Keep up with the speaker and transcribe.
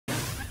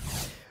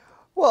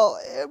Well,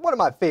 one of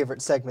my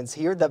favorite segments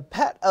here, the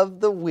Pet of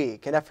the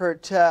Week, an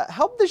effort to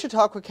help the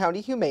Chautauqua County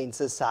Humane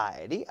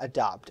Society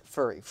adopt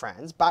furry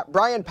friends.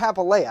 Brian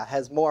Papalea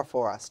has more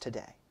for us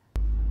today.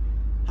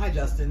 Hi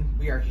Justin,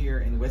 we are here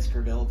in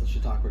Whiskerville, the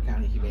Chautauqua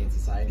County Humane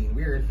Society, and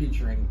we are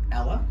featuring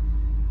Ella,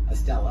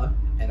 Estella,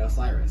 and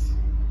Osiris.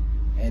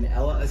 And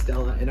Ella,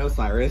 Estella, and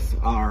Osiris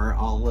are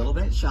all a little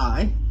bit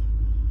shy,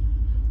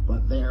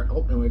 but they're,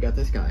 oh, and we got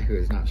this guy who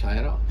is not shy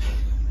at all.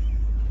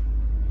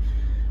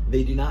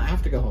 They do not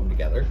have to go home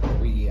together.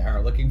 We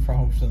are looking for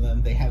homes for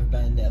them. They have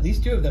been, at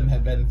least two of them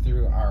have been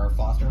through our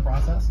foster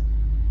process,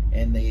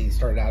 and they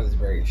started out as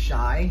very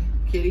shy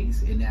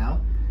kitties, and now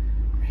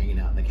we're hanging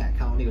out in the cat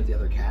colony with the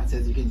other cats.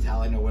 As you can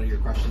tell, I know one of your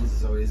questions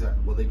is always,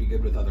 will they be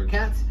good with other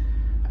cats?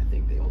 I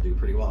think they will do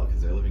pretty well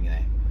because they're living in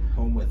a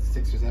home with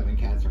 6 or 7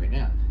 cats right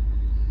now.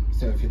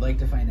 So if you'd like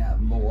to find out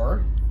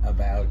more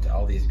about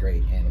all these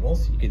great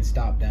animals, you can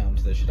stop down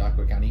to the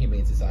Chautauqua County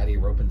Humane Society.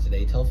 We're open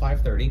today till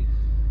 5:30.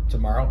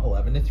 Tomorrow,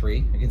 11 to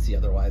 3. You can see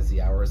otherwise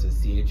the hours is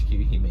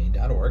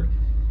chqhumane.org.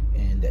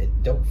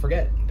 And don't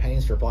forget,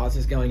 Pennies for Paws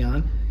is going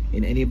on.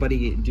 And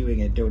anybody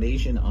doing a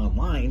donation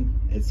online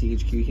at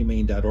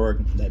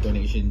chqhumane.org, that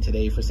donation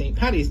today for St.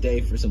 Patty's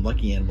Day for some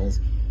lucky animals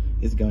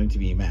is going to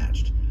be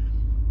matched.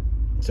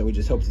 So we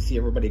just hope to see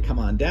everybody come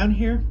on down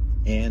here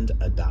and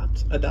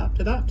adopt,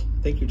 adopt, adopt.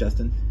 Thank you,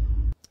 Justin.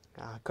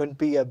 Couldn't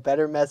be a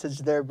better message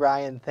there,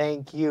 Brian.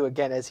 Thank you.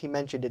 Again, as he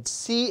mentioned, it's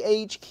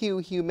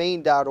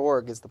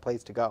chqhumane.org is the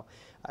place to go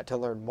to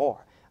learn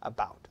more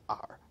about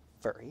our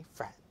furry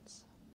friends.